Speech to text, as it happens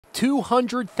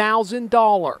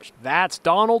$200,000. That's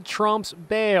Donald Trump's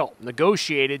bail,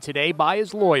 negotiated today by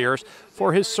his lawyers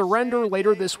for his surrender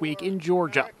later this week in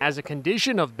Georgia. As a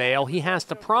condition of bail, he has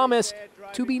to promise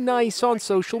to be nice on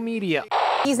social media.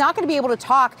 He's not going to be able to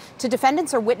talk to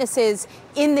defendants or witnesses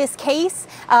in this case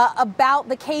about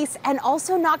the case, and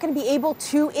also not going to be able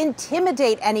to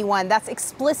intimidate anyone. That's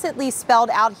explicitly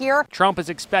spelled out here. Trump is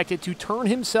expected to turn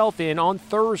himself in on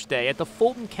Thursday at the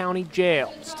Fulton County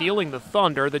Jail, stealing the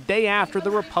thunder the day after the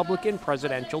Republican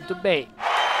presidential debate.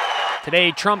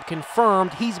 Today, Trump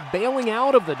confirmed he's bailing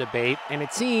out of the debate, and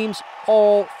it seems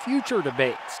all future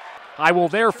debates. I will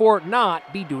therefore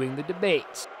not be doing the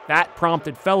debates. That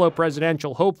prompted fellow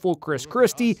presidential hopeful Chris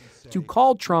Christie to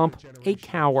call Trump a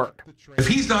coward. If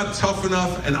he's not tough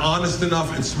enough and honest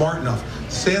enough and smart enough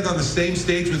to stand on the same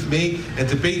stage with me and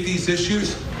debate these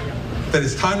issues, then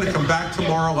it's time to come back to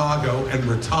Mar-a-Lago and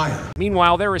retire.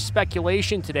 Meanwhile, there is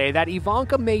speculation today that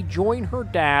Ivanka may join her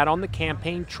dad on the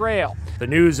campaign trail. The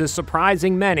news is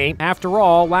surprising many. After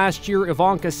all, last year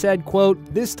Ivanka said, quote,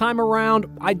 "This time around,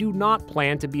 I do not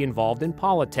plan to be involved in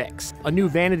politics." A new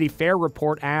Vanity Fair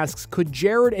report asks, could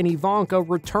Jared and Ivanka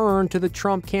return to the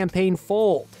Trump campaign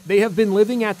fold? They have been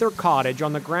living at their cottage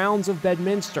on the grounds of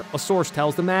Bedminster, a source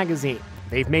tells the magazine.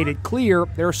 They've made it clear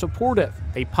they're supportive.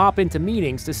 They pop into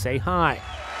meetings to say hi.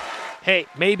 Hey,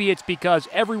 maybe it's because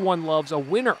everyone loves a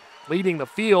winner, leading the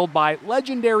field by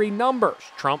legendary numbers,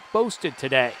 Trump boasted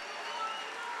today.